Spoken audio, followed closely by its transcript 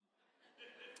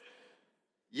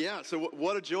Yeah, so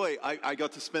what a joy. I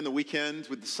got to spend the weekend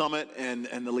with the summit and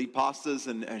the lead pastors,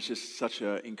 and it's just such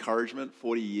an encouragement,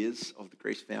 40 years of the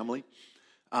Grace family.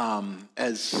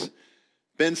 As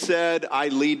Ben said, I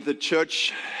lead the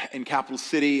church in Capital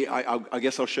City. I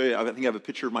guess I'll show you, I think I have a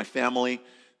picture of my family.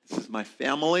 This is my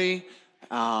family.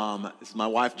 This is my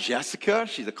wife, Jessica.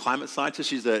 She's a climate scientist.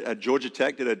 She's at Georgia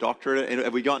Tech, did a doctorate. And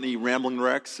have we got any rambling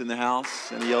wrecks in the house?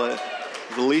 Any yellow?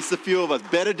 There's at least a few of us.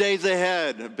 Better days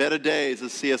ahead. Better days,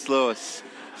 as C.S. Lewis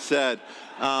said.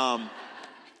 My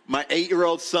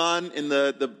 8-year-old son in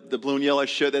the blue and yellow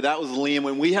shirt there, that was Liam.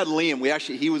 When we had Liam,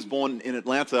 he was born in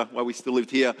Atlanta while we still lived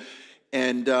here.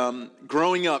 And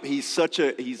growing up, he's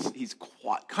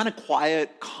kind of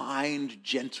quiet, kind,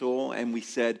 gentle. And we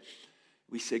said,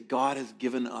 God has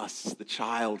given us the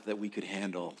child that we could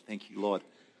handle. Thank you, Lord.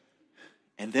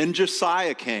 And then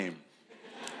Josiah came.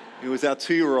 He was our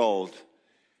 2-year-old.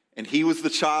 And he was the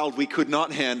child we could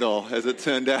not handle, as it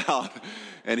turned out.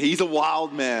 And he's a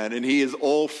wild man, and he is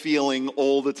all feeling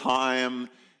all the time.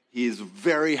 He is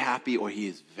very happy or he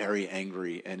is very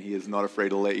angry, and he is not afraid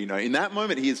to let you know. In that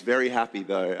moment, he is very happy,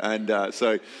 though. And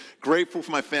so grateful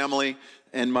for my family.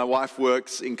 And my wife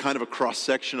works in kind of a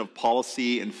cross-section of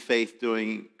policy and faith,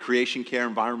 doing creation care,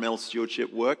 environmental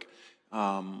stewardship work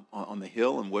on the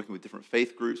Hill, and working with different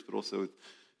faith groups, but also with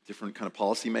different kind of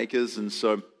policymakers. And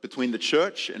so between the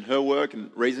church and her work and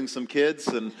raising some kids,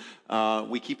 and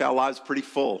we keep our lives pretty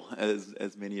full,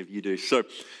 as many of you do. So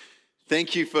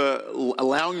thank you for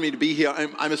allowing me to be here.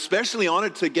 I'm especially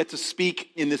honored to get to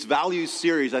speak in this values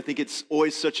series. I think it's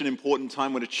always such an important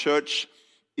time when a church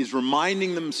is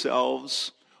reminding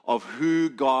themselves of who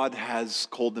God has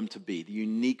called them to be, the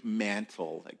unique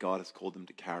mantle that God has called them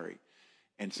to carry.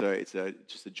 And so it's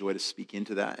just a joy to speak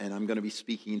into that. And I'm going to be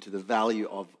speaking into the value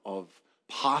of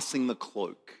passing the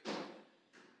cloak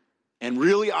and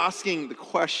really asking the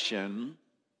question,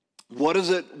 what does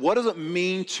it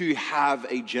mean to have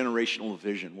a generational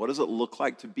vision? What does it look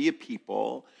like to be a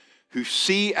people who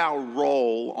see our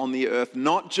role on the earth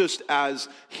not just as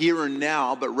here and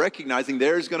now, but recognizing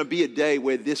there is going to be a day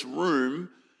where this room,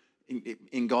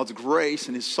 in God's grace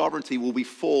and His sovereignty, will be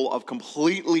full of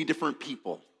completely different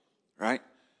people, right?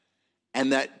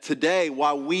 And that today,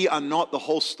 while we are not the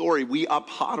whole story, we are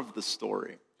part of the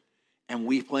story. And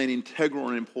we play an integral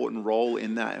and important role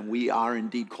in that. And we are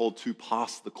indeed called to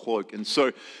pass the cloak. And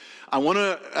so I want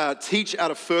to teach out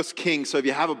of 1 Kings. So if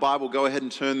you have a Bible, go ahead and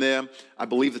turn there. I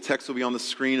believe the text will be on the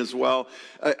screen as well.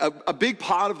 A big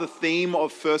part of the theme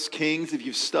of 1 Kings, if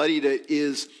you've studied it,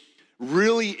 is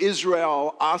really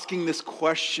Israel asking this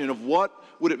question of what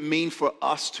would it mean for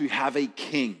us to have a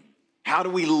king? How do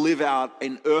we live out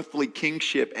an earthly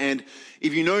kingship? And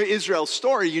if you know Israel's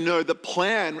story, you know the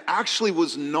plan actually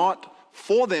was not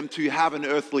for them to have an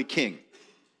earthly king.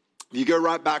 You go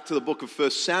right back to the book of 1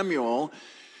 Samuel,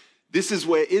 this is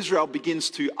where Israel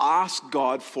begins to ask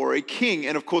God for a king.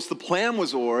 And of course, the plan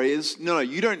was always, no,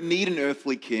 you don't need an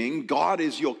earthly king. God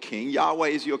is your king. Yahweh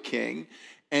is your king.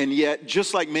 And yet,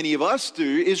 just like many of us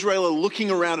do, Israel are looking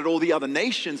around at all the other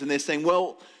nations and they're saying,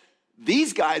 well,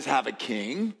 these guys have a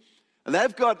king. And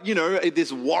they've got,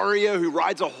 this warrior who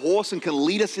rides a horse and can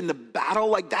lead us into battle.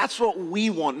 Like, that's what we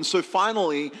want. And so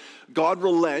finally, God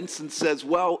relents and says,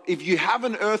 well, if you have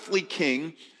an earthly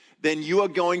king, then you are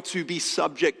going to be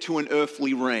subject to an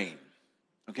earthly reign.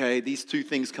 Okay, these two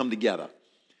things come together.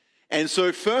 And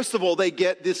so first of all, they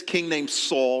get this king named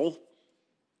Saul.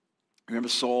 Remember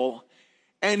Saul?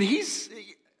 And he's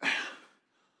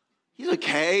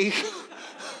okay.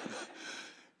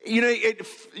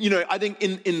 I think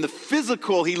in the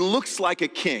physical, he looks like a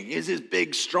king. He's this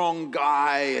big, strong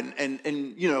guy, and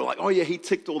oh yeah, he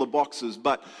ticked all the boxes.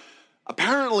 But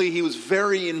apparently, he was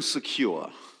very insecure.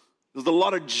 There was a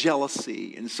lot of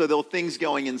jealousy, and so there were things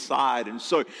going inside. And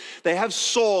so they have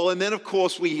Saul, and then of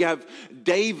course we have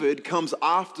David comes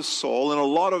after Saul, and a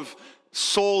lot of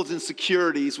Saul's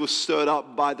insecurities were stirred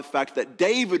up by the fact that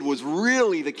David was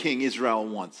really the king Israel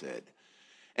wanted.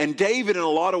 And David, in a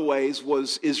lot of ways,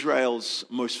 was Israel's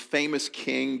most famous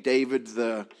king. David,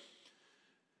 the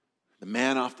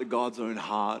man after God's own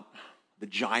heart, the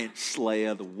giant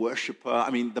slayer, the worshiper.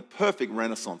 I mean, the perfect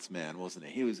Renaissance man, wasn't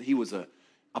he? He was a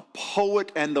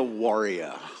poet and a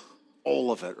warrior.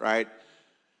 All of it, right?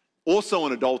 Also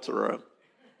an adulterer,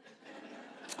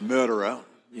 a murderer,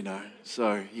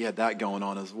 So he had that going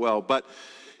on as well. But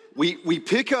we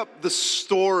pick up the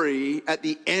story at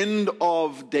the end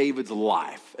of David's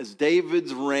life, as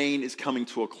David's reign is coming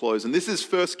to a close. And this is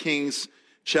 1 Kings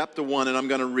chapter 1, and I'm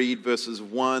going to read verses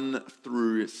 1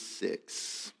 through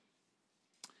 6.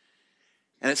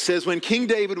 And it says, when King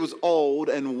David was old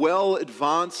and well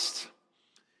advanced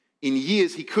in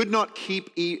years, he could not keep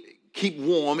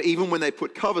warm even when they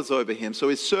put covers over him. So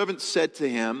his servants said to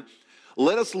him,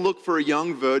 let us look for a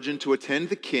young virgin to attend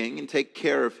the king and take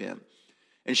care of him.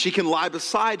 And she can lie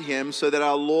beside him so that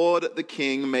our Lord the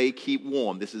king may keep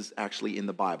warm. This is actually in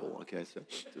the Bible, okay? So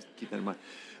just keep that in mind.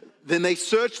 Then they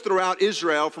searched throughout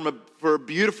Israel for a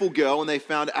beautiful girl, and they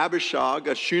found Abishag,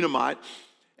 a Shunammite,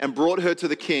 and brought her to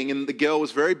the king. And the girl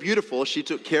was very beautiful. She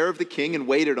took care of the king and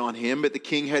waited on him, but the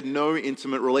king had no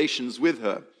intimate relations with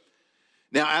her.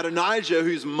 Now Adonijah,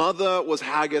 whose mother was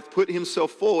Haggith, put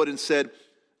himself forward and said,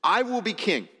 I will be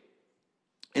king.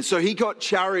 And so he got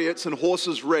chariots and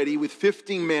horses ready with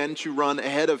 15 men to run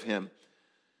ahead of him.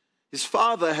 His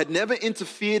father had never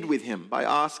interfered with him by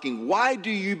asking, why do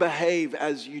you behave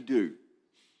as you do?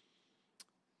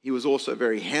 He was also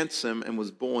very handsome and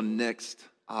was born next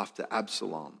after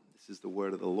Absalom. This is the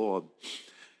word of the Lord.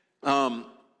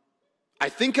 I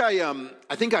think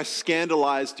I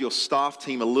scandalized your staff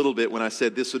team a little bit when I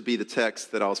said this would be the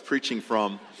text that I was preaching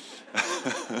from.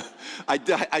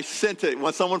 I sent it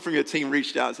when someone from your team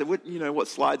reached out and said, what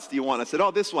slides do you want? I said,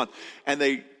 oh, this one. And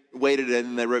they waited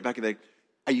and they wrote back and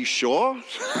are you sure?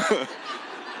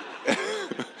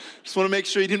 Just want to make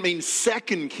sure you didn't mean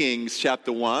 2 Kings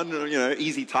chapter 1.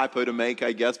 Easy typo to make,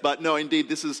 I guess. But no, indeed,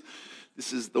 this is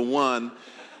the one.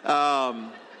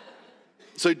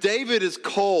 So David is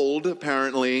cold,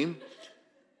 apparently.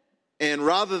 And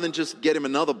rather than just get him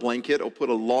another blanket or put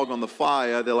a log on the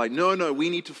fire, they're like, no, we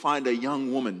need to find a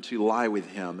young woman to lie with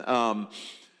him.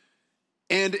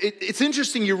 And it's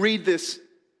interesting, you read this.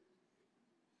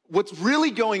 What's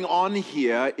really going on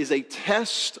here is a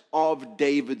test of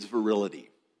David's virility.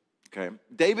 Okay,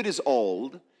 David is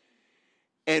old,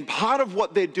 and part of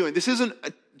what they're doing, this isn't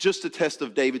just a test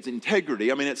of David's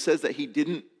integrity. I mean, it says that he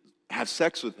didn't have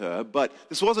sex with her, but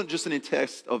this wasn't just a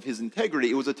test of his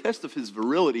integrity, it was a test of his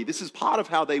virility. This is part of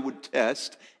how they would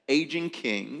test aging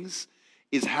kings,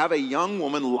 is have a young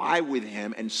woman lie with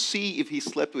him and see if he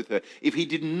slept with her. If he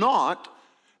did not,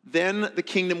 then the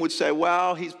kingdom would say,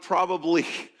 well, he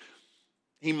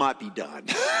might be done.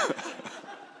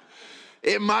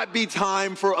 It might be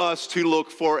time for us to look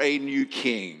for a new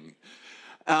king.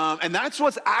 And that's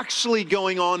what's actually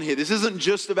going on here. This isn't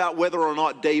just about whether or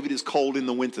not David is cold in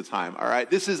the wintertime, all right?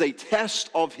 This is a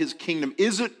test of his kingdom.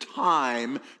 Is it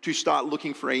time to start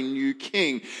looking for a new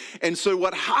king? And so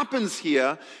what happens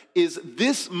here is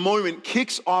this moment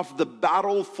kicks off the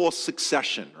battle for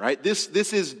succession, right? This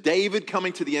is David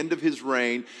coming to the end of his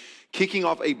reign, kicking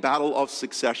off a battle of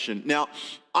succession. Now,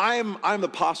 I'm the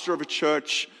pastor of a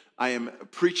church. I am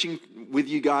preaching with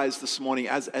you guys this morning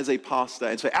as a pastor.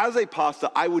 And so as a pastor,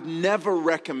 I would never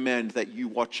recommend that you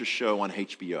watch a show on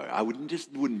HBO. I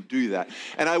wouldn't do that.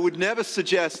 And I would never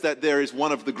suggest that there is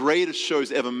one of the greatest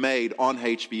shows ever made on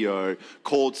HBO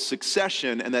called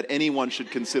Succession and that anyone should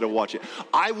consider watching.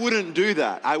 I wouldn't do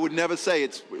that. I would never say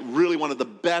it's really one of the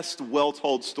best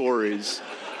well-told stories.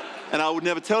 And I would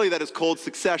never tell you that it's called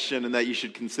Succession and that you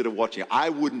should consider watching it. I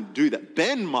wouldn't do that.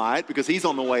 Ben might, because he's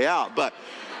on the way out, but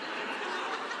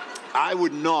I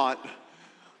would not.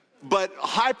 But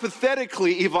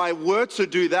hypothetically, if I were to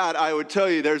do that, I would tell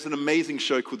you there's an amazing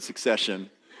show called Succession.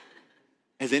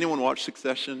 Has anyone watched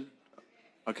Succession?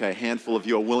 Okay, a handful of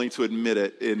you are willing to admit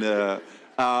it.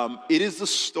 It is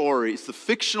it's the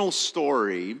fictional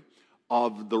story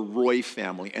of the Roy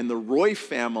family. And the Roy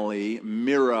family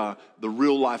mirror the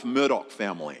real-life Murdoch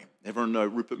family. Everyone know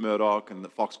Rupert Murdoch and the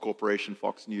Fox Corporation,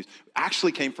 Fox News.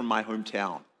 Actually came from my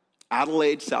hometown,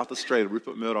 Adelaide, South Australia.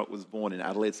 Rupert Murdoch was born in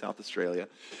Adelaide, South Australia.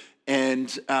 And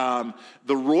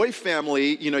the Roy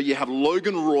family, you have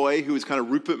Logan Roy, who is kind of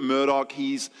Rupert Murdoch.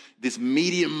 He's this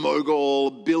media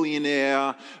mogul,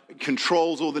 billionaire,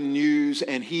 controls all the news,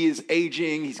 and he is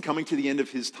aging. He's coming to the end of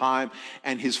his time.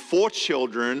 And his 4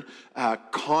 children,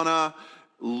 Connor,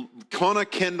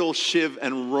 Kendall, Shiv,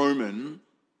 and Roman,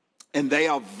 and they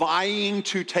are vying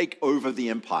to take over the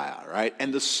empire, right?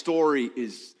 And the story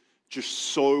is just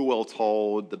so well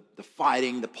told, the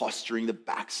fighting, the posturing, the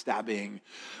backstabbing,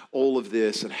 all of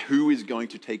this, and who is going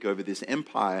to take over this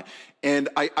empire. And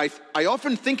I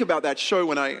often think about that show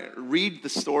when I read the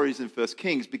stories in 1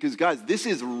 Kings, because guys, this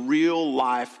is real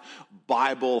life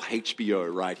Bible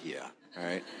HBO right here, all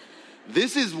right?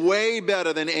 This is way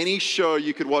better than any show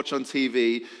you could watch on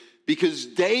TV, because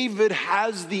David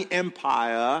has the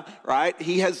empire, right?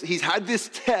 He's had this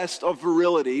test of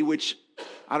virility, which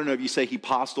I don't know if you say he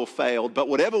passed or failed, but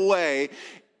whatever way,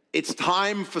 it's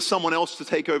time for someone else to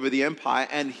take over the empire,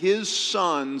 and his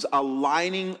sons are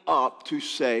lining up to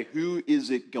say, who is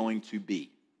it going to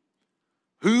be?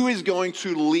 Who is going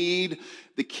to lead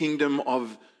the kingdom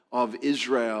of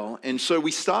Israel? And so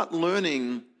we start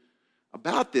learning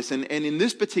about this. And in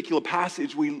this particular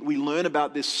passage, we learn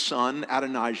about this son,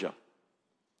 Adonijah.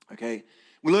 Okay?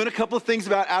 We learn a couple of things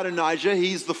about Adonijah.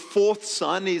 He's the fourth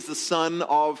son. He's the son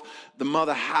of the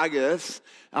mother Haggith.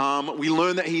 We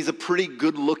learn that he's a pretty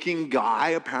good-looking guy,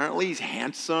 apparently. He's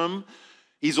handsome.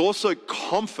 He's also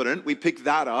confident. We picked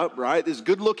that up, right? This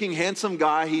good-looking, handsome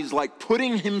guy, he's like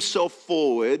putting himself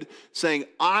forward, saying,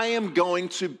 I am going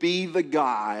to be the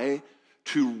guy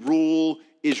to rule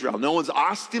Israel. No one's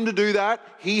asked him to do that.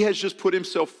 He has just put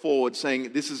himself forward,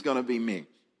 saying, this is going to be me.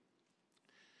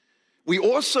 We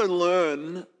also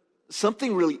learn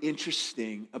something really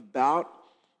interesting about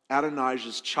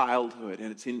Adonijah's childhood,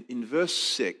 and it's in verse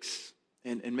 6,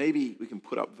 and maybe we can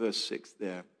put up verse 6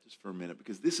 there just for a minute,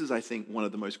 because this is, I think, one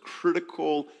of the most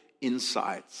critical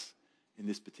insights in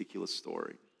this particular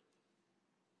story.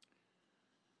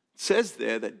 It says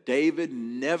there that David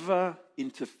never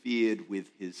interfered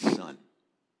with his son.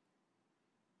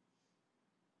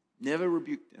 Never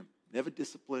rebuked him, never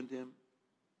disciplined him.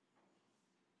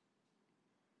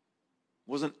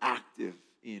 Wasn't active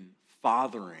in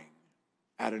fathering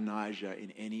Adonijah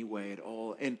in any way at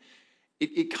all. And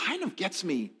it kind of gets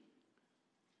my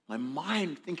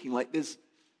mind thinking, like, there's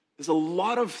a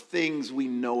lot of things we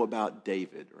know about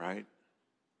David, right?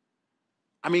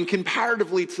 I mean,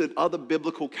 comparatively to other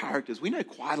biblical characters, we know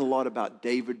quite a lot about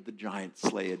David the giant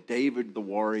slayer, David the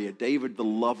warrior, David the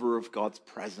lover of God's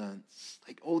presence,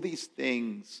 like all these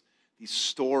things, these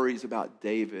stories about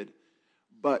David.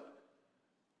 But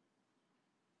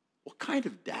what kind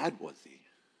of dad was he?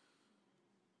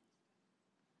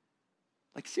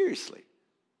 Like, seriously.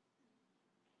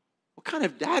 What kind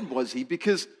of dad was he?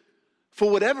 Because for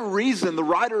whatever reason, the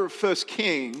writer of 1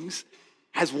 Kings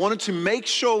has wanted to make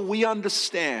sure we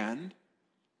understand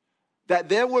that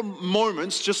there were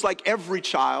moments, just like every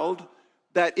child,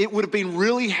 that it would have been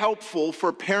really helpful for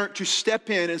a parent to step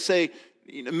in and say,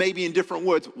 maybe in different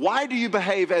words, why do you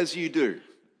behave as you do?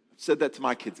 I've said that to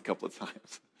my kids a couple of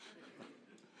times.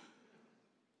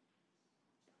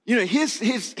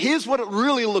 Here's what it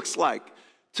really looks like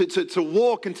to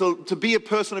walk and to be a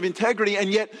person of integrity. And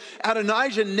yet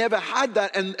Adonijah never had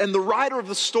that. And the writer of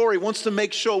the story wants to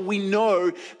make sure we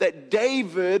know that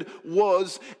David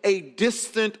was a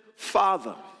distant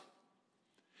father.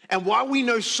 And while we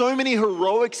know so many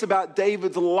heroics about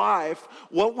David's life,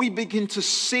 what we begin to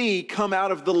see come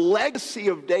out of the legacy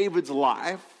of David's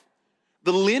life,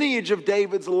 the lineage of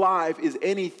David's life, is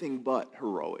anything but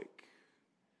heroic.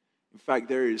 In fact,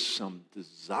 there is some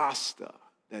disaster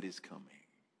that is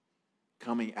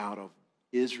coming out of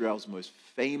Israel's most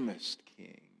famous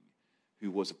king,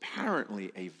 who was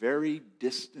apparently a very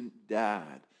distant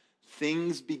dad.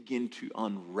 Things begin to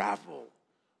unravel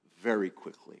very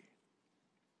quickly.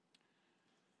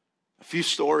 A few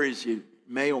stories you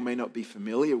may or may not be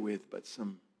familiar with, but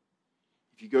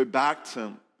if you go back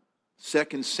to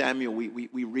 2 Samuel,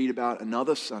 we read about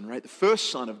another son, right? The first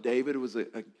son of David was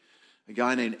a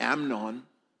guy named Amnon.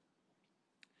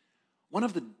 One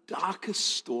of the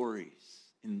darkest stories,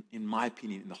 in my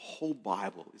opinion, in the whole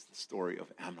Bible is the story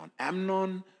of Amnon.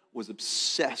 Amnon was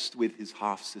obsessed with his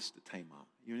half-sister Tamar.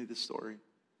 You know this story?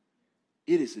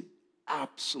 It is an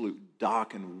absolute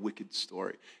dark and wicked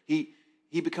story. He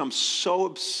becomes so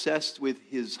obsessed with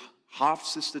his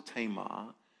half-sister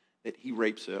Tamar that he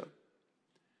rapes her.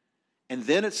 And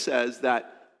then it says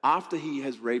that after he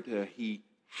has raped her, he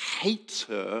hates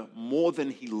her more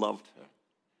than he loved her.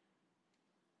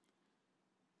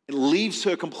 It leaves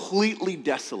her completely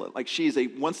desolate. Like, she is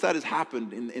once that has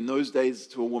happened in those days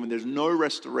to a woman, there's no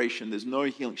restoration, there's no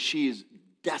healing. She is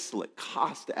desolate,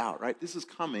 cast out, right? This is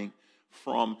coming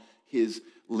from his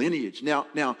lineage.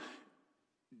 Now,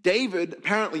 David,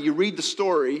 apparently, you read the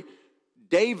story,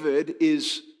 David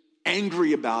is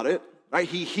angry about it, right?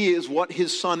 He hears what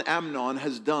his son Amnon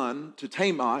has done to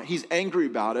Tamar. He's angry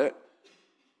about it,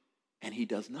 and he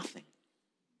does nothing.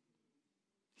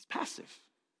 He's passive.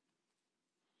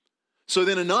 So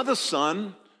then another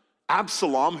son,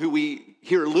 Absalom, who we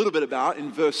hear a little bit about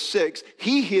in verse 6,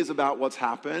 he hears about what's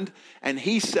happened, and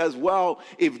he says, well,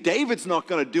 if David's not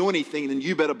going to do anything, then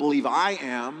you better believe I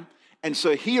am. And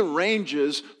so he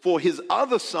arranges for his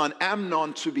other son,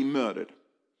 Amnon, to be murdered.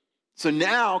 So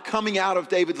now, coming out of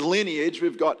David's lineage,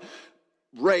 we've got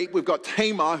rape, we've got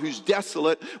Tamar, who's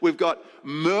desolate, we've got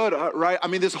murder, right? I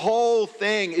mean, this whole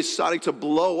thing is starting to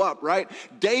blow up, right?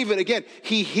 David, again,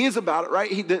 he hears about it, right?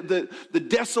 The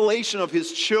desolation of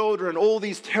his children, all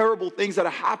these terrible things that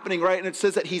are happening, right? And it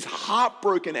says that he's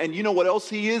heartbroken. And you know what else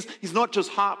he is? He's not just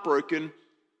heartbroken,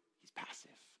 he's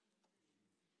passive.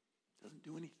 Doesn't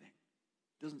do anything.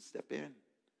 Doesn't step in.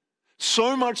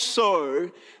 So much so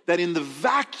that in the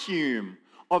vacuum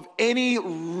of any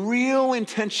real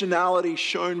intentionality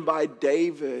shown by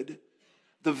David,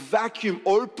 the vacuum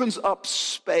opens up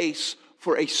space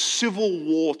for a civil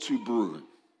war to brew.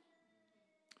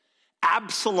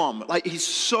 Absalom, like he's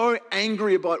so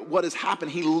angry about what has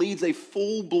happened, he leads a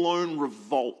full-blown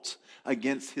revolt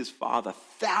against his father.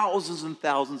 Thousands and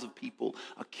thousands of people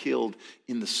are killed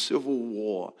in the civil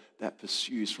war that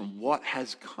pursues from what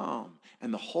has come.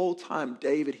 And the whole time,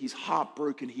 David, he's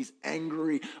heartbroken, he's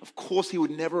angry. Of course, he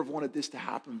would never have wanted this to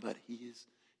happen, but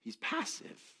he's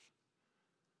passive.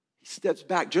 He steps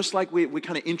back, just like we're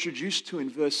kind of introduced to in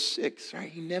verse 6, right?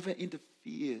 He never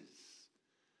interferes.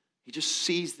 He just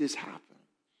sees this happen.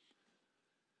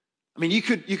 I mean, you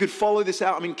could follow this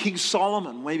out. I mean, King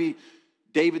Solomon, maybe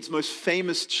David's most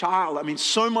famous child. I mean,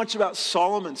 so much about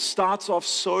Solomon starts off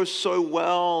so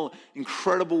well,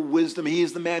 incredible wisdom. He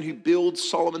is the man who builds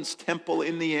Solomon's temple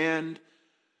in the end.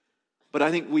 But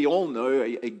I think we all know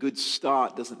a good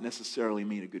start doesn't necessarily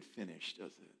mean a good finish,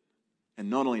 does it? And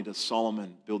not only does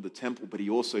Solomon build the temple, but he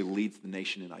also leads the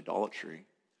nation in idolatry.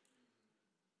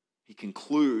 He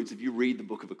concludes, if you read the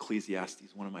book of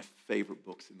Ecclesiastes, one of my favorite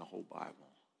books in the whole Bible,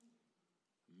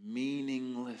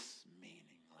 meaningless.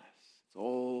 It's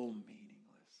all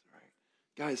meaningless, right?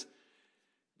 Guys,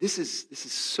 this is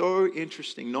so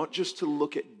interesting, not just to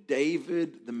look at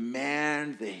David, the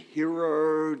man, the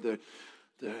hero, the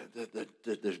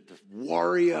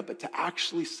warrior, but to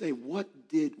actually say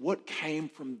what came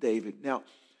from David. Now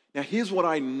here's what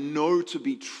I know to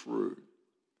be true.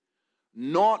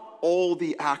 Not all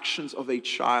the actions of a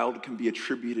child can be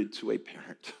attributed to a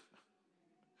parent.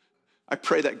 I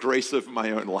pray that grace over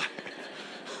my own life.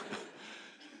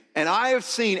 And I have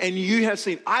seen, and you have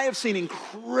seen, I have seen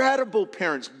incredible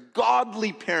parents,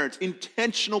 godly parents,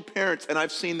 intentional parents, and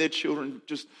I've seen their children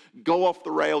just go off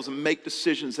the rails and make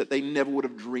decisions that they never would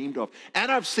have dreamed of.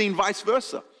 And I've seen vice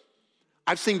versa.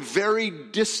 I've seen very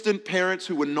distant parents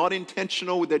who were not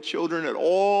intentional with their children at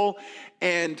all,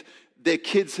 and their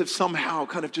kids have somehow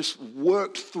kind of just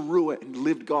worked through it and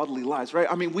lived godly lives, right?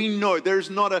 I mean, we know there's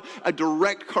not a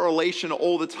direct correlation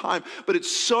all the time, but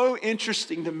it's so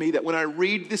interesting to me that when I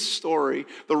read this story,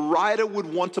 the writer would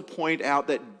want to point out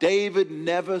that David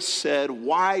never said,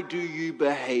 "Why do you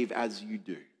behave as you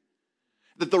do?"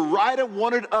 That the writer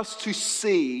wanted us to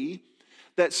see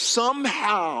that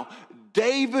somehow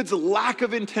David's lack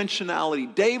of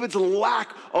intentionality, David's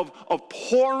lack of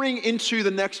pouring into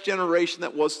the next generation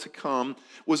that was to come,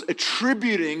 was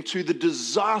attributing to the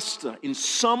disaster in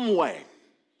some way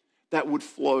that would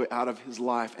flow out of his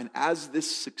life. And as this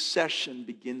succession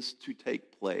begins to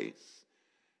take place,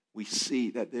 we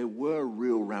see that there were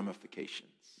real ramifications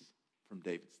from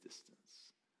David's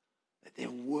distance. That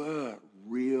there were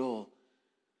real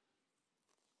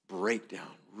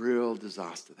breakdown, real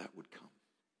disaster that would come.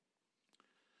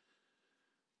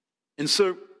 And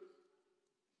so,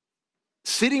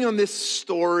 sitting on this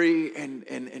story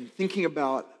and thinking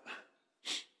about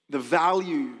the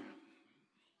value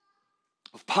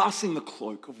of passing the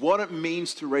cloak, of what it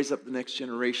means to raise up the next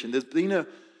generation, there's been a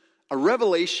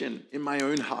revelation in my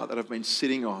own heart that I've been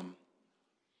sitting on.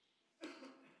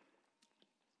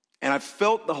 And I've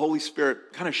felt the Holy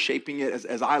Spirit kind of shaping it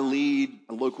as I lead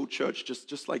a local church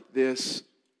just like this.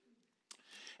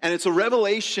 And it's a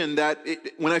revelation that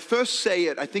when I first say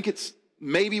it, I think it's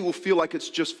maybe will feel like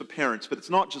it's just for parents, but it's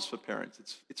not just for parents.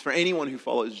 It's for anyone who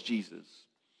follows Jesus.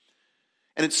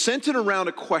 And it's centered around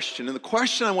a question. And the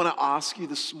question I want to ask you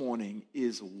this morning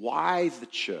is, why the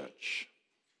church?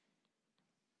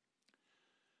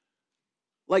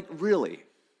 Like, really?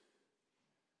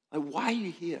 Like, why are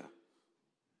you here?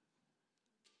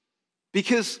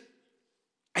 Because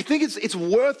I think it's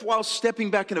worthwhile stepping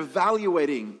back and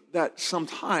evaluating that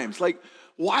sometimes. Like,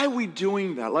 why are we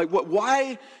doing that? Like,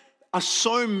 why are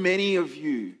so many of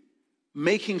you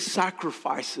making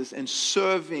sacrifices and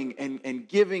serving and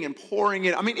giving and pouring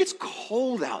in? I mean, it's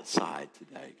cold outside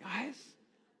today, guys.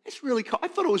 It's really cold. I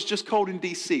thought it was just cold in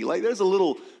D.C. Like, there's a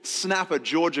little snap of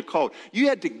Georgia cold. You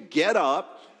had to get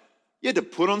up. You had to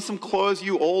put on some clothes.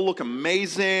 You all look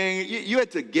amazing. You had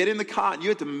to get in the car and you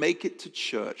had to make it to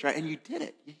church, right? And you did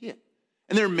it. You're here.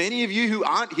 And there are many of you who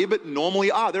aren't here but normally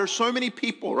are. There are so many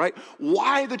people, right?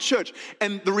 Why the church?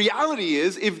 And the reality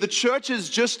is, if the church is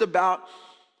just about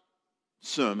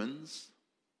sermons,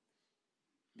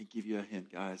 let me give you a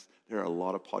hint, guys. There are a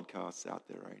lot of podcasts out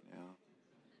there right now.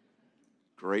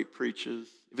 Great preachers.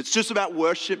 If it's just about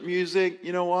worship music,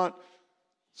 you know what?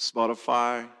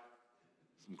 Spotify.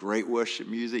 Great worship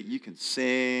music. You can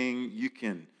sing. You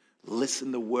can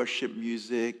listen to worship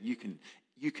music. You can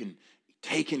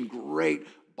take in great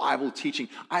Bible teaching.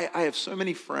 I have so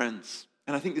many friends,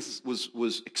 and I think this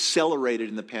was accelerated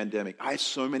in the pandemic. I have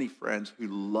so many friends who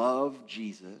love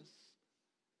Jesus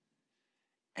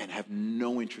and have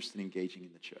no interest in engaging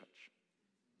in the church.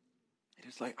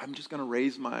 It's like, I'm just going to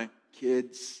raise my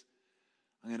kids.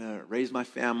 I'm going to raise my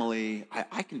family.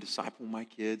 I can disciple my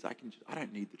kids. I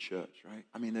don't need the church, right?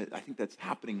 I mean, I think that's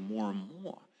happening more and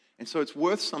more. And so it's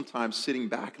worth sometimes sitting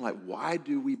back and like, why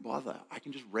do we bother? I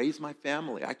can just raise my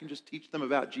family. I can just teach them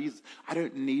about Jesus. I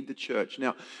don't need the church.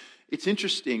 Now, it's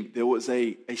interesting. There was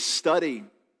a study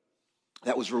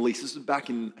that was released. This was back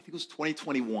in, I think it was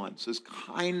 2021. So it's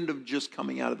kind of just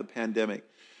coming out of the pandemic.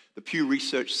 The Pew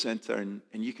Research Center, and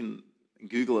you can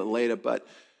Google it later, but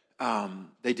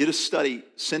they did a study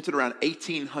centered around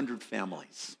 1,800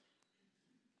 families.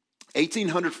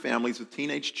 1,800 families with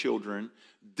teenage children,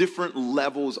 different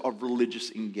levels of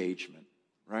religious engagement,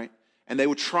 right? And they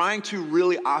were trying to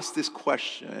really ask this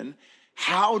question: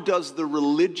 how does the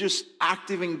religious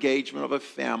active engagement of a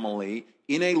family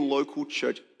in a local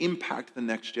church impact the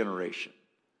next generation?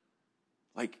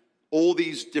 Like all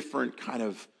these different kind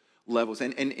of levels.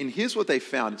 And here's what they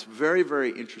found. It's very,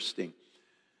 very interesting.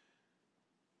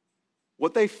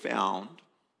 What they found,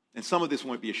 and some of this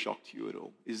won't be a shock to you at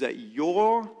all, is that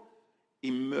your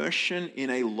immersion in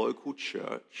a local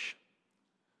church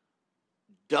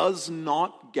does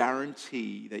not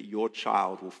guarantee that your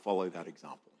child will follow that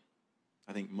example.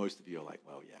 I think most of you are like,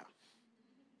 well, yeah.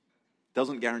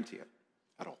 Doesn't guarantee it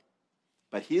at all.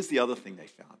 But here's the other thing they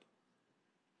found.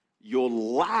 Your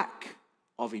lack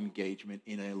of engagement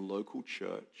in a local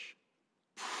church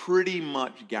pretty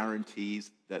much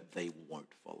guarantees that they won't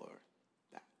follow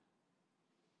that.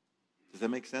 Does that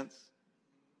make sense?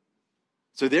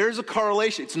 So there is a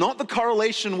correlation. It's not the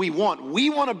correlation we want. We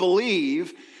want to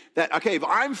believe that, okay, if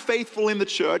I'm faithful in the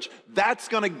church, that's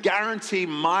going to guarantee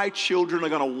my children are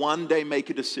going to one day make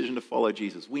a decision to follow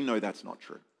Jesus. We know that's not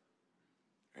true.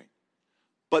 Okay?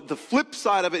 But the flip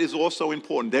side of it is also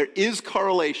important. There is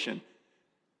correlation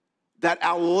that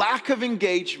our lack of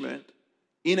engagement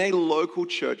in a local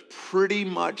church pretty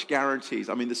much guarantees,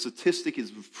 I mean, the statistic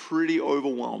is pretty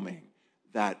overwhelming,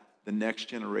 that the next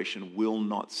generation will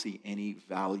not see any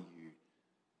value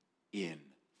in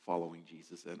following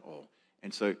Jesus at all.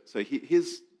 And so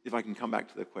here's, if I can come back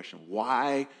to the question,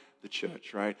 why the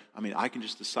church, right? I mean, I can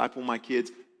just disciple my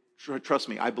kids. Trust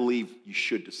me, I believe you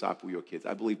should disciple your kids.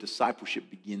 I believe discipleship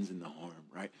begins in the home,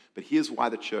 right? But here's why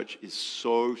the church is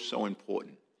so, so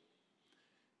important.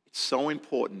 It's so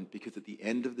important because at the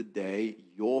end of the day,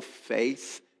 your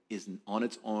faith is on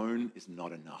its own is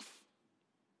not enough.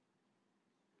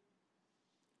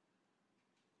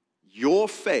 Your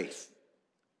faith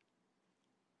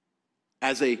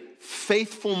as a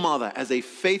faithful mother, as a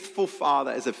faithful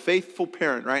father, as a faithful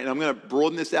parent, right? And I'm going to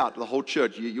broaden this out to the whole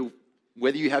church.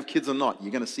 Whether you have kids or not,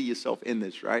 you're going to see yourself in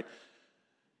this, right?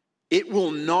 It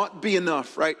will not be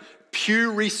enough, right?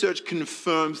 Pew Research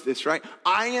confirms this, right?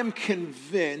 I am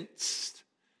convinced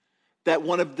that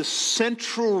one of the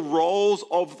central roles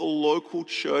of the local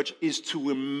church is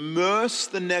to immerse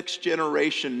the next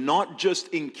generation, not just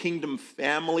in kingdom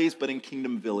families, but in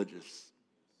kingdom villages.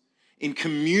 In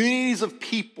communities of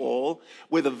people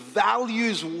where the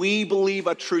values we believe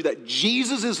are true, that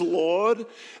Jesus is Lord,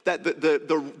 that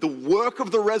the work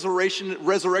of the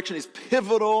resurrection is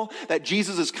pivotal, that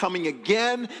Jesus is coming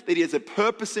again, that he has a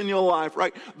purpose in your life,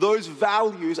 right? Those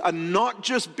values are not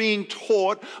just being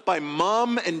taught by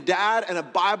mom and dad and a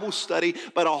Bible study,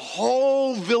 but a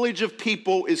whole village of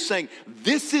people is saying,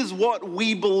 this is what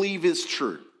we believe is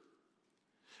true.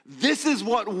 This is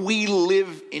what we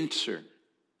live into.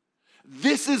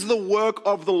 This is the work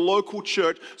of the local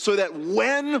church, so that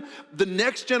when the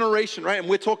next generation, right, and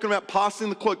we're talking about passing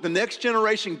the cloak, the next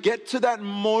generation get to that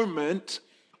moment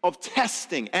of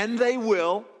testing, and they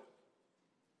will,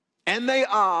 and they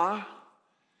are,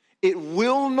 it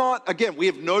will not, again, we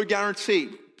have no guarantee.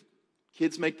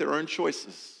 Kids make their own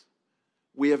choices.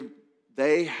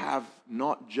 They have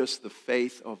not just the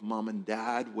faith of mom and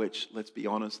dad, which, let's be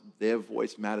honest, their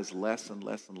voice matters less and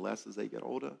less and less as they get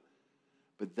older.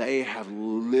 But they have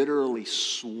literally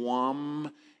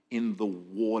swum in the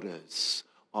waters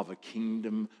of a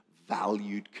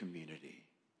kingdom-valued community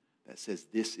that says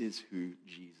this is who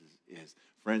Jesus is.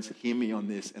 Friends, hear me on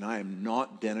this, and I am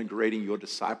not denigrating your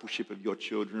discipleship of your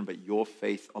children, but your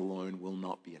faith alone will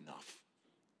not be enough.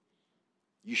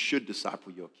 You should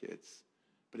disciple your kids.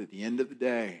 But at the end of the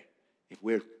day, if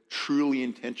we're truly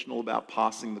intentional about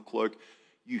passing the cloak,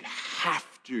 you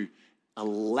have to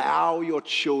allow your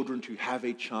children to have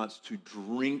a chance to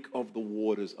drink of the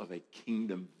waters of a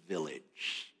kingdom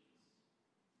village.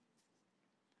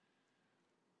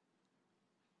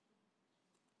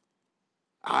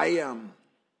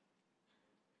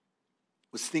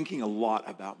 was thinking a lot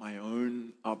about my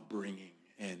own upbringing.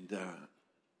 And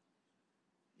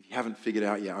if you haven't figured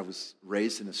out yet, I was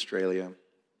raised in Australia.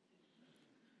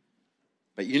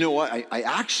 But you know what? I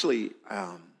actually,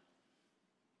 I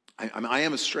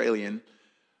am Australian,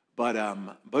 but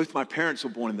both my parents were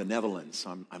born in the Netherlands,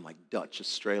 so I'm like Dutch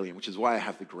Australian, which is why I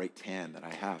have the great tan that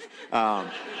I have.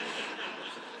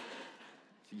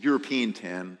 European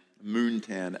tan, moon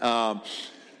tan.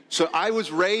 So I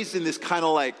was raised in this kind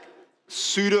of like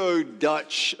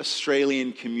pseudo-Dutch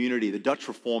Australian community, the Dutch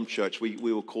Reformed Church. We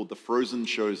were called the Frozen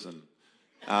Chosen.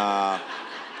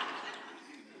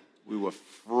 We were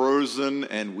frozen,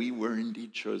 and we were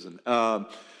indeed chosen.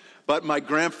 But my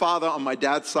grandfather on my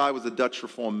dad's side was a Dutch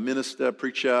Reformed minister,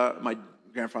 preacher. My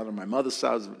grandfather on my mother's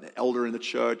side was an elder in the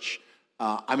church.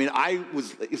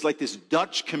 It's like this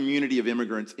Dutch community of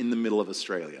immigrants in the middle of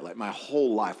Australia. Like my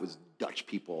whole life was Dutch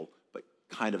people, but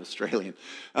kind of Australian.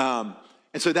 And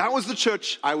so that was the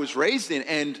church I was raised in,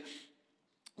 and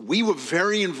we were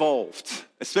very involved,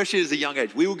 especially as a young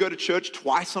age. We would go to church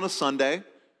twice on a Sunday.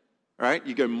 Right?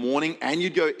 You go morning and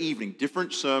you'd go evening,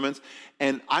 different sermons.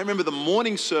 And I remember the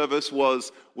morning service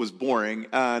was boring.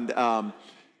 And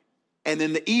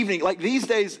then the evening, like these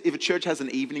days, if a church has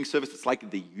an evening service, it's like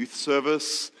the youth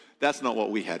service. That's not what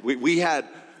we had. We had,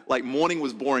 like morning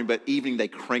was boring, but evening they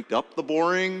cranked up the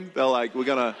boring. They're like, we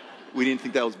didn't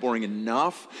think that was boring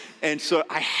enough. And so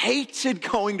I hated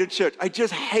going to church. I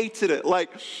just hated it.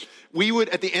 Like we would,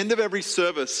 at the end of every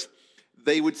service,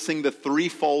 they would sing the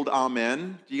threefold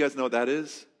amen. Do you guys know what that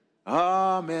is?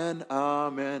 Amen,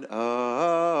 amen,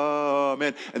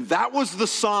 amen. And that was the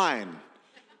sign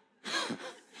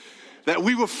that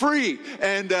we were free.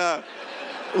 And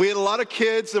we had a lot of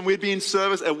kids, and we'd be in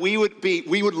service, and we would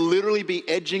literally be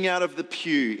edging out of the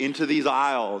pew into these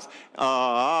aisles.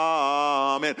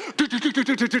 Amen.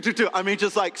 I mean,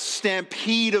 just like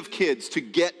stampede of kids to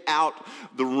get out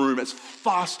the room as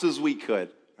fast as we could,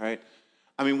 right?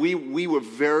 I mean, we were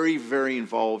very, very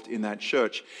involved in that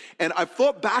church. And I've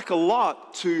thought back a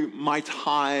lot to my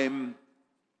time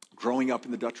growing up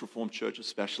in the Dutch Reformed Church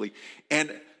especially.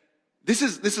 And this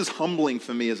is humbling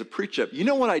for me as a preacher. You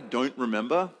know what I don't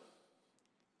remember?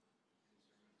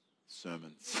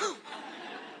 Sermons.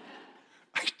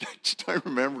 I just don't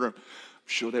remember them. I'm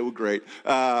sure they were great.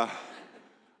 I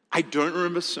don't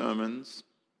remember sermons.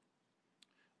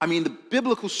 I mean, the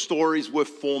biblical stories were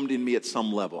formed in me at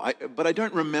some level, but I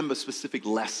don't remember specific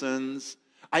lessons.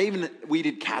 We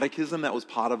did catechism. That was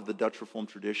part of the Dutch Reformed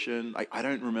tradition. I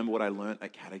don't remember what I learned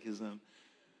at catechism.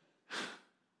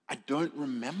 I don't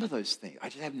remember those things. I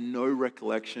just have no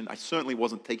recollection. I certainly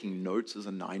wasn't taking notes as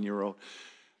a 9-year-old.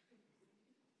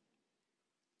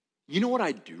 You know what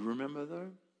I do remember,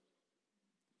 though?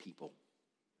 People.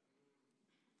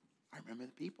 I remember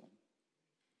the people.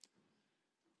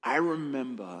 I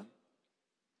remember,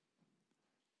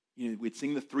 we'd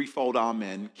sing the threefold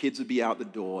amen. Kids would be out the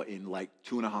door in like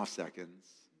 2.5 seconds.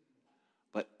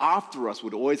 But after us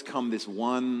would always come this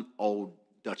one old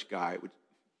Dutch guy, which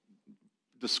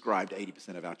described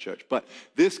 80% of our church. But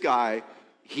this guy,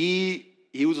 he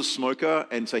was a smoker,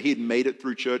 and so he had made it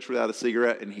through church without a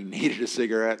cigarette, and he needed a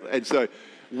cigarette. And so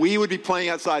we would be playing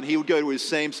outside, and he would go to his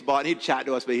same spot, and he'd chat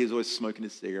to us, but he was always smoking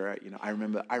his cigarette. I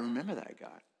remember that guy.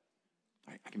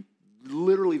 I can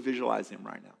literally visualize him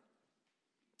right now.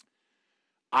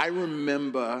 I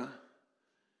remember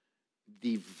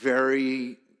the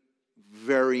very,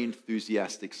 very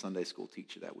enthusiastic Sunday school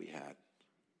teacher that we had.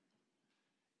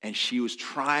 And she was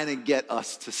trying to get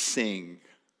us to sing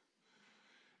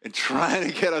and trying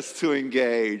to get us to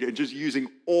engage and just using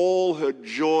all her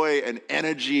joy and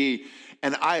energy.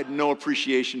 And I had no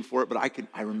appreciation for it, but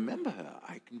I remember her.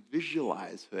 I can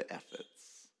visualize her efforts.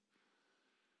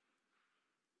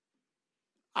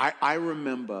 I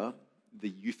remember the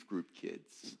youth group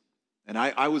kids, and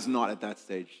I was not at that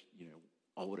stage,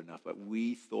 old enough, but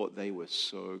we thought they were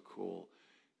so cool.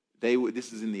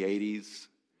 This is in the 80s,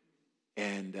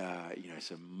 and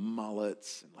some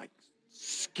mullets and like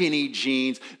skinny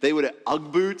jeans. They would wear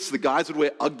Ugg boots. The guys would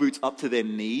wear Ugg boots up to their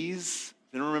knees.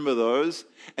 You remember those?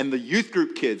 And the youth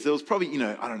group kids, there was probably,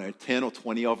 10 or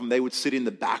 20 of them. They would sit in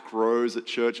the back rows at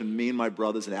church, and me and my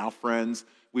brothers and our friends,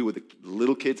 we were the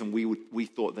little kids, and we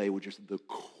thought they were just the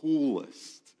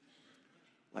coolest.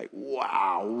 Like,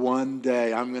 wow, one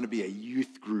day I'm going to be a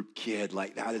youth group kid.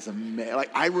 Like, that is amazing.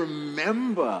 Like, I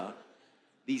remember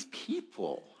these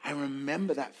people. I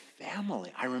remember that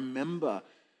family. I remember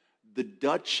the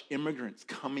Dutch immigrants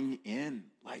coming in,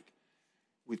 like,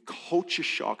 with culture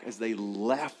shock as they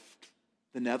left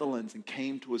the Netherlands and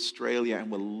came to Australia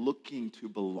and were looking to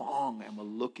belong and were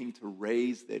looking to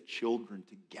raise their children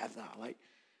together. Like,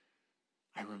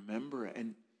 I I remember it.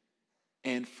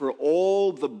 And for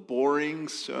all the boring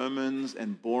sermons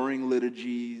and boring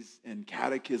liturgies and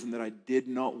catechism that I did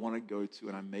not want to go to,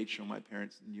 and I made sure my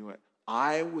parents knew it,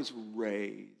 I was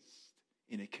raised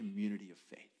in a community of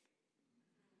faith.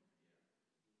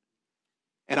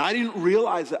 And I didn't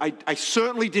realize it. I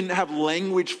certainly didn't have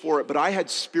language for it, but I had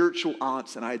spiritual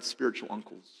aunts and I had spiritual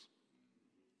uncles.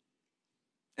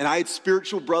 And I had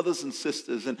spiritual brothers and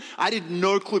sisters, and I did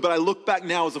no clue, but I look back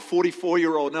now as a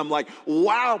 44-year-old, and I'm like,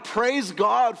 wow, praise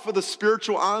God for the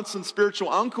spiritual aunts and spiritual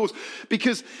uncles,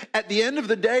 because at the end of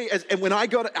the day, and when I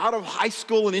got out of high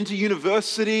school and into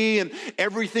university, and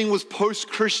everything was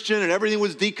post-Christian, and everything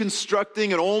was deconstructing,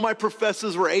 and all my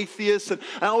professors were atheists, and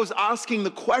I was asking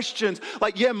the questions,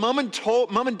 like, yeah, mom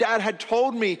and dad had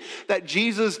told me that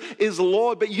Jesus is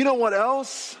Lord, but you know what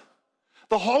else?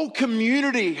 The whole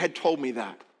community had told me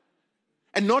that.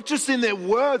 And not just in their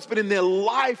words, but in their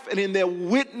life and in their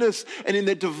witness and in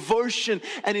their devotion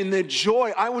and in their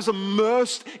joy. I was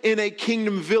immersed in a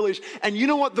kingdom village. And you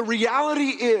know what? The reality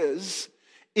is,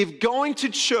 if going to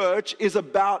church is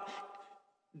about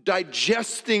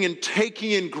digesting and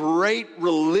taking in great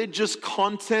religious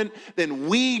content, then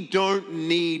we don't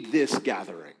need this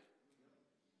gathering.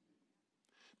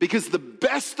 Because the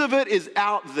best of it is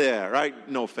out there, right?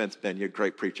 No offense, Ben, you're a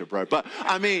great preacher, bro. But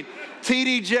I mean,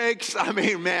 T.D. Jakes, I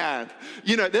mean, man,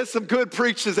 you know, there's some good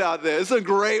preachers out there. There's some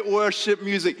great worship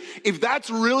music. If that's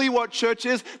really what church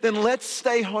is, then let's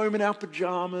stay home in our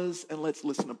pajamas and let's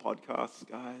listen to podcasts,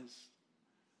 guys.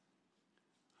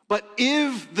 But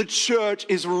if the church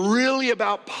is really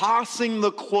about passing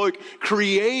the cloak,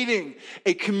 creating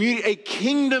a community, a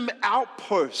kingdom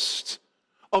outpost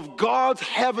of God's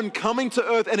heaven coming to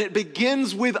earth, and it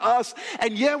begins with us.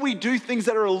 And yeah, we do things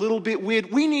that are a little bit weird.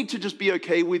 We need to just be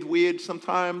okay with weird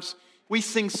sometimes. We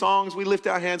sing songs, we lift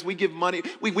our hands, we give money,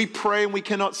 we pray and we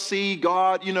cannot see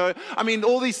God, you know. I mean,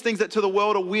 all these things that to the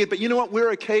world are weird, but you know what?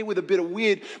 We're okay with a bit of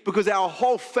weird because our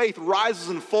whole faith rises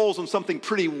and falls on something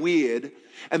pretty weird.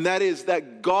 And that is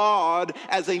that God,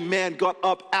 as a man, got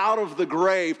up out of the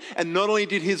grave. And not only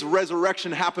did his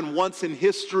resurrection happen once in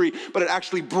history, but it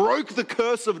actually broke the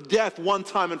curse of death one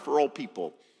time and for all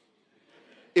people.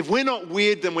 If we're not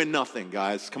weird, then we're nothing,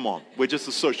 guys. Come on. We're just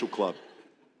a social club.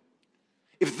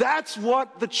 If that's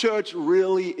what the church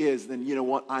really is, then you know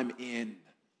what? I'm in.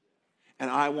 And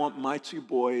I want my two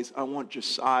boys, I want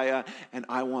Josiah and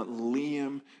I want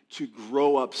Liam to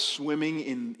grow up swimming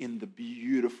in the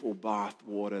beautiful bath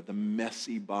water, the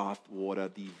messy bath water,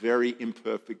 the very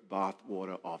imperfect bath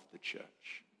water of the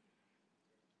church.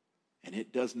 And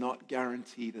it does not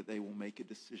guarantee that they will make a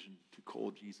decision to call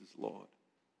Jesus Lord.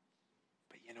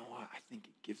 But you know what? I think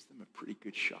it gives them a pretty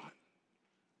good shot.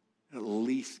 It at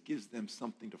least gives them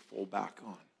something to fall back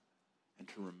on and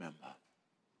to remember.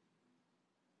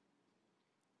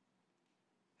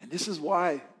 And this is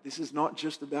why this is not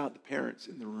just about the parents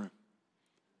in the room.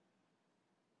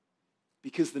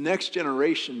 Because the next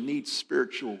generation needs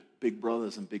spiritual big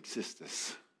brothers and big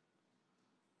sisters.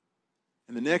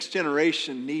 And the next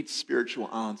generation needs spiritual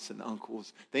aunts and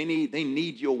uncles. They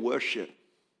need your worship.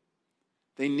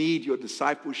 They need your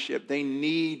discipleship. They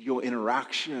need your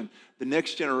interaction. The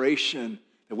next generation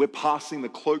that we're passing the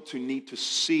cloak to need to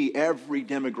see every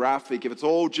demographic. If it's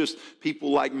all just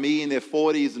people like me in their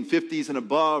 40s and 50s and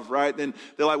above, right, then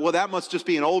they're like, well, that must just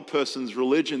be an old person's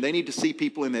religion. They need to see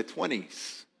people in their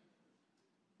 20s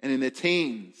and in their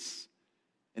teens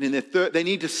and in their 30s. They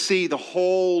need to see the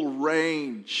whole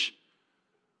range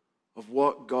of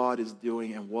what God is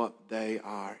doing and what they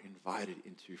are invited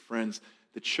into. Friends,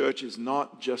 the church is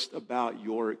not just about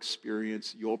your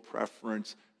experience, your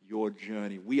preference, your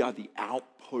journey. We are the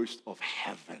outpost of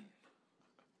heaven.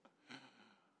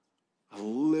 A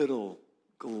little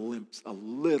glimpse, a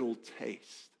little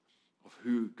taste of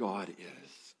who God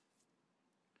is.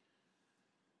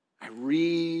 I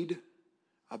read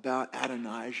about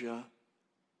Adonijah,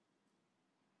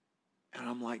 and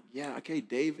I'm like, yeah, okay,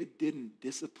 David didn't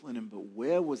discipline him, but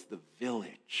where was the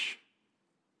village?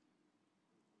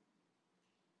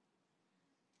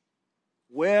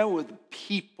 Where were the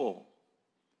people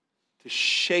to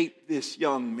shape this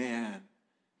young man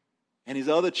and his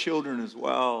other children as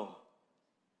well?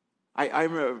 I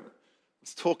remember I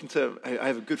was talking to, I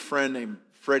have a good friend named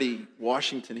Freddie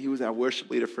Washington. He was our worship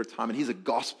leader for a time, and he's a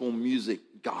gospel music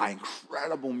guy,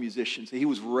 incredible musician. So he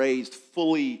was raised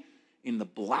fully in the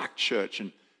black church,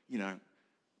 and you know,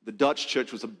 the Dutch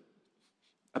church was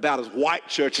about as white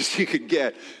church as you could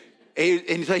get.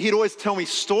 And he'd always tell me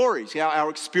stories, how our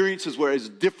experiences were as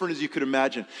different as you could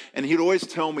imagine. And he'd always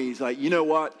tell me, he's like, you know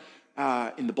what,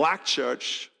 in the black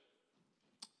church,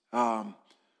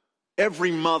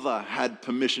 every mother had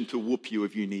permission to whoop you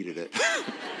if you needed it.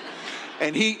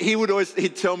 And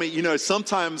he'd tell me,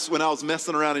 sometimes when I was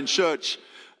messing around in church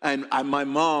and my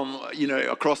mom,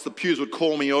 across the pews would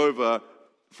call me over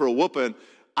for a whooping,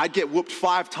 I'd get whooped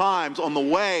 5 times on the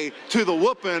way to the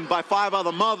whooping by 5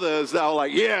 other mothers that were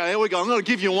like, yeah, here we go. I'm going to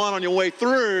give you one on your way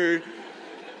through.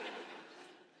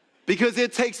 Because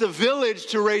it takes a village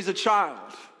to raise a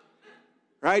child,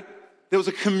 right? There was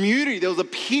a community. There was a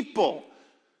people.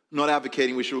 I'm not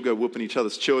advocating we should all go whooping each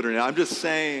other's children. I'm just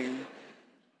saying,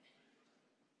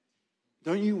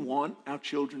 don't you want our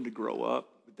children to grow up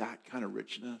with that kind of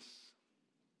richness?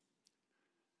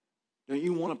 Don't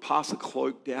you want to pass a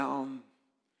cloak down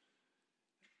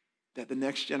that the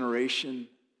next generation,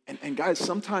 and guys,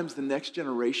 sometimes the next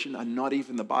generation are not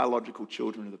even the biological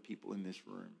children of the people in this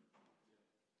room.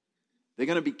 They're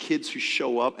going to be kids who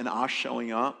show up and are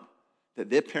showing up that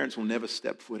their parents will never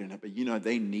step foot in it, but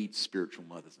they need spiritual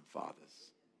mothers and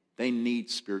fathers. They need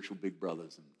spiritual big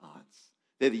brothers and aunts.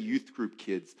 They're the youth group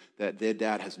kids that their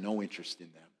dad has no interest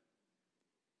in them.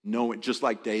 No, just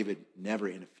like David never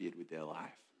interfered with their life.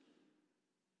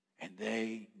 And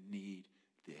they need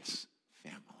this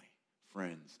family.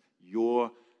 Friends,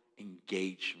 your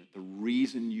engagement, the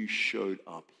reason you showed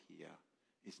up here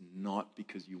is not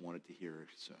because you wanted to hear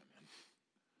a sermon.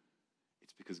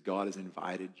 It's because God has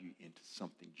invited you into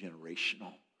something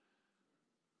generational,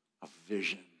 a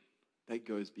vision that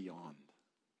goes beyond.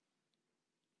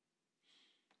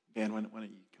 Ben, why don't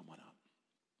you come on up?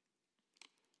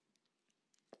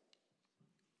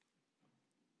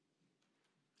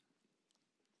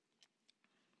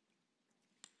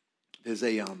 There's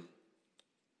an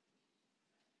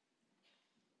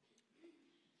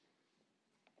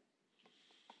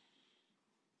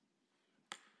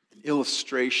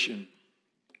illustration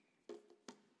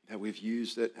that we've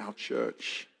used at our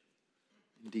church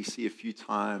in DC a few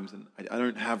times, and I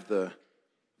don't have the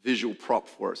visual prop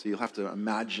for it, so you'll have to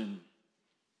imagine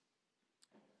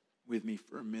with me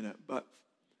for a minute. But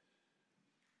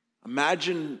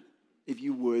imagine, if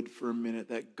you would, for a minute,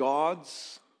 that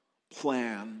God's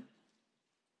plan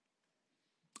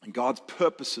and God's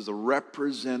purposes are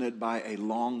represented by a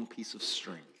long piece of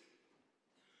string.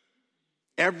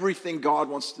 Everything God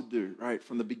wants to do, right,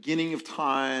 from the beginning of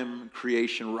time,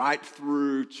 creation, right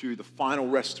through to the final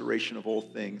restoration of all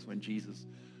things when Jesus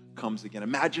comes again.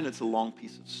 Imagine it's a long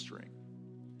piece of string.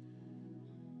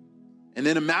 And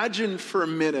then imagine for a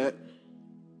minute,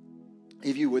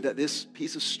 if you would, that this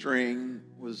piece of string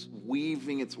was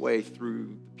weaving its way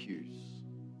through the pews.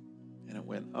 And it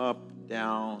went up,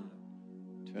 down,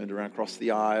 turned around across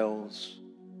the aisles.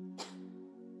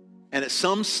 And at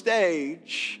some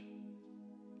stage,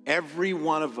 every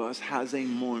one of us has a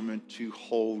moment to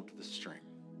hold the string.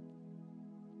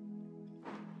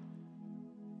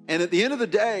 And at the end of the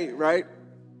day, right,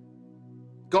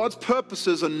 God's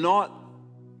purposes are not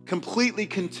completely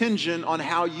contingent on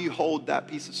how you hold that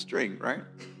piece of string, right?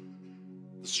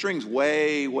 The string's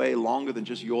way, way longer than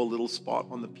just your little spot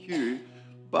on the pew,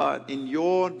 but in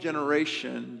your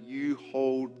generation, you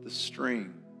hold the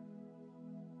string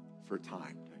for a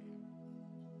time.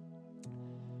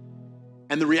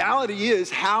 And the reality is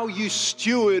how you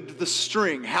steward the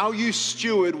string, how you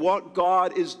steward what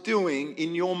God is doing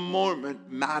in your moment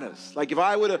matters. Like if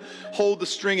I were to hold the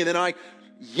string and then I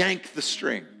yank the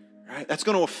string, right? That's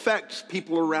going to affect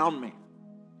people around me.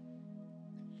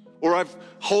 Or I'm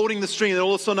holding the string and then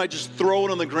all of a sudden I just throw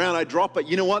it on the ground, I drop it.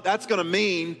 You know what? That's going to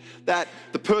mean that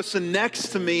the person next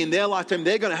to me in their lifetime,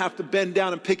 they're going to have to bend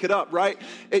down and pick it up, right?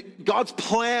 God's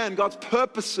plan, God's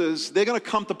purposes, they're going to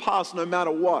come to pass no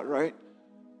matter what, right?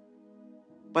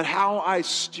 But how I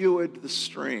steward the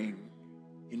string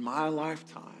in my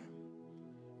lifetime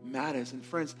matters. And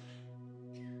friends,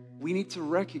 we need to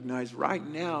recognize right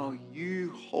now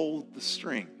you hold the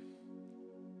string.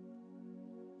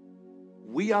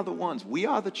 We are the ones. We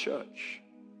are the church.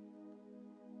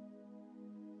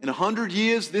 In 100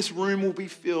 years, this room will be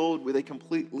filled with a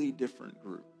completely different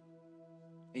group.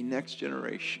 A next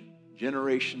generation,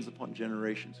 generations upon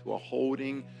generations who are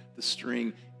holding the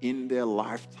string in their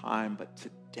lifetime. But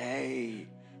today,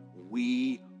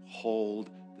 we hold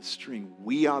the string.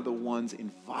 We are the ones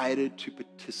invited to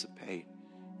participate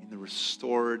in the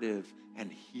restorative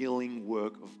and healing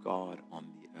work of God on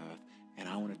the earth. And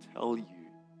I want to tell you,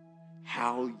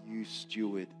 how you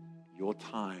steward your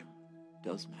time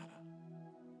does matter.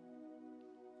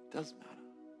 It does matter.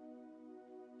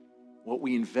 What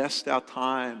we invest our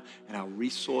time and our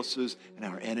resources and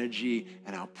our energy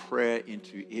and our prayer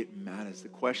into, it matters. The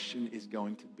question is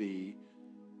going to be,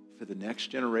 for the next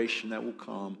generation that will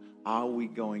come, are we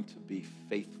going to be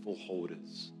faithful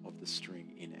holders of the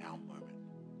string in our moment?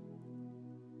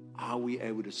 are we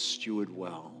able to steward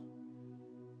well?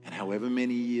 And however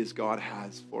many years God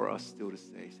has for us still to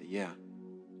say, yeah,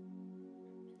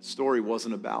 the story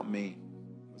wasn't about me.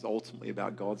 It was ultimately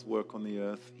about God's work on the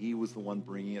earth. He was the one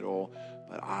bringing it all.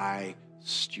 But I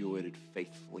stewarded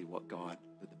faithfully what God,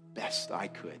 the best I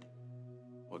could,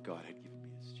 what God had given me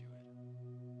as steward.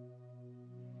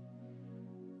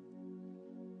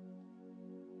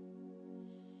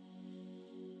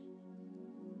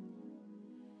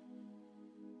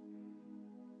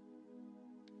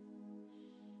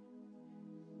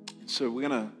 And so we're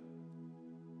going to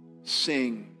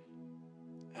sing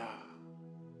a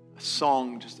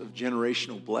song just of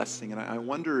generational blessing. And I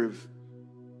wonder if,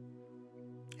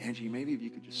 Angie, maybe if you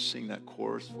could just sing that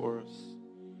chorus for us.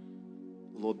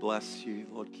 The Lord bless you.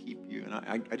 The Lord keep you.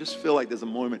 And I just feel like there's a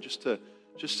moment just to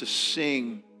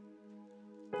sing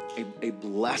a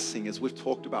blessing as we've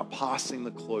talked about passing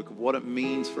the cloak of what it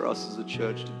means for us as a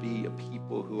church to be a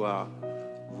people who are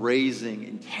raising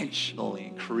intentionally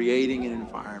and creating an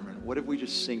environment. What if we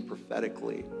just sing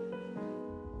prophetically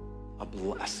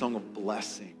a song of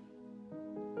blessing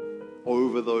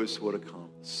over those who are to come,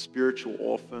 spiritual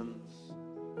orphans,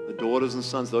 the daughters and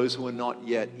sons, those who are not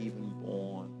yet even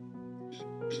born,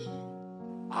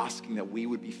 asking that we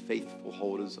would be faithful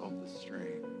holders of the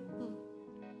string,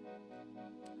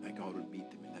 that God would meet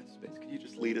them in that space. Could you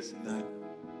just lead us in that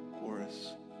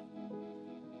chorus?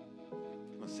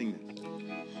 Let's sing this.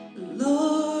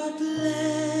 Lord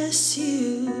bless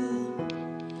you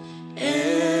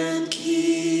and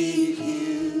keep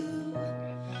you.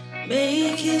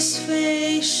 Make his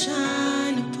face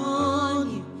shine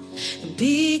upon you and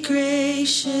be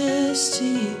gracious to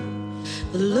you.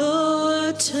 The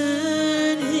Lord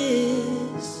turn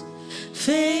his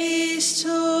face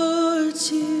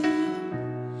towards you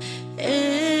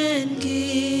and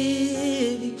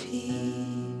give you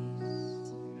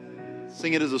peace.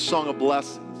 Sing it as a song of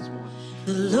blessing this morning.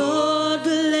 The Lord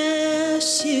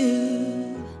bless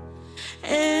you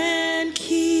and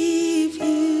keep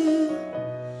you.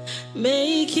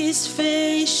 Make his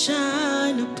face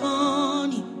shine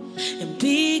upon you and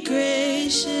be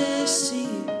gracious to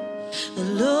you. The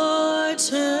Lord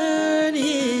turn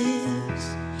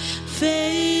his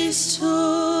face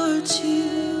towards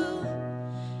you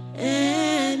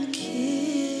and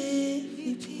give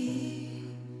you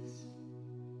peace.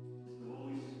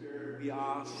 Holy Spirit, we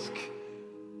ask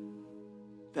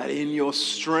that in your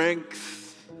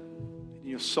strength, in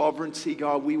your sovereignty,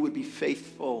 God, we would be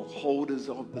faithful holders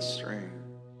of the string.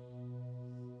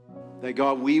 That,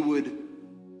 God, we would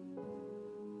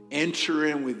enter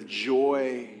in with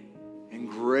joy and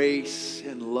grace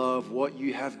and love what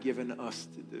you have given us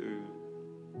to do.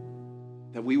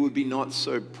 That we would be not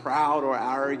so proud or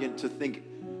arrogant to think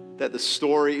that the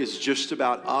story is just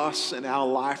about us and our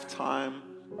lifetime,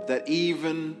 that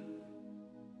even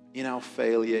in our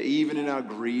failure, even in our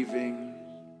grieving,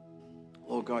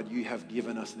 Lord God, you have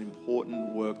given us an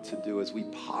important work to do as we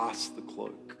pass the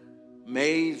cloak.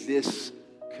 May this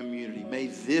community, may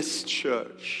this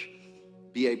church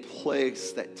be a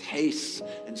place that tastes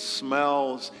and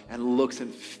smells and looks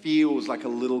and feels like a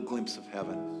little glimpse of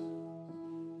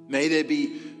heaven. May there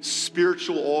be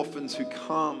spiritual orphans who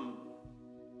come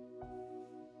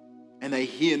and they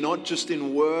hear not just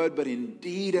in word but in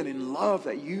deed and in love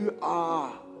that you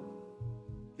are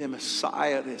their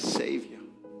Messiah, their Savior.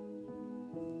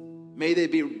 May there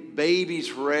be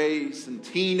babies raised and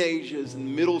teenagers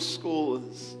and middle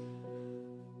schoolers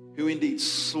who indeed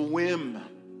swim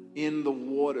in the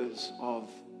waters of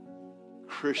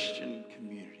Christian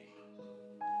community.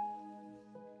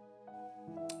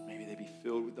 Maybe they be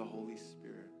filled with the Holy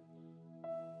Spirit.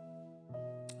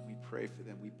 And we pray for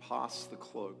them. We pass the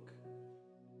cloak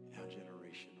in our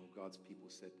generation. All God's people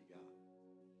said together.